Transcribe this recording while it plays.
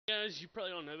Guys, you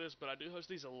probably don't know this, but I do host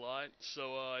these a lot.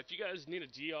 So if you guys need a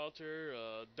G altar,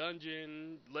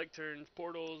 dungeon, lecterns,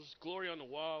 portals, glory on the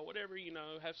wall, whatever,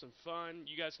 have some fun.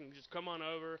 You guys can just come on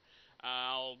over.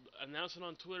 I'll announce it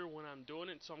on Twitter when I'm doing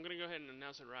it. So I'm gonna go ahead and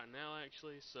announce it right now,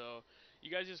 actually. So you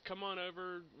guys just come on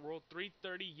over. World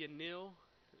 330 Yanil.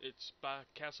 It's by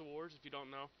Castle Wars, if you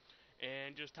don't know.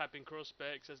 And just type in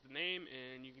CruelSpecs as the name,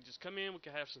 and you can just come in. We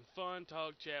can have some fun,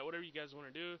 talk, chat, whatever you guys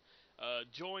want to do.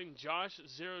 Join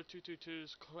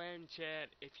Josh0222's clan chat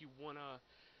if you wanna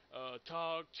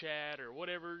talk, chat, or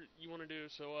whatever you wanna do.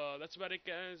 So that's about it,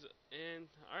 guys. And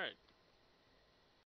all right.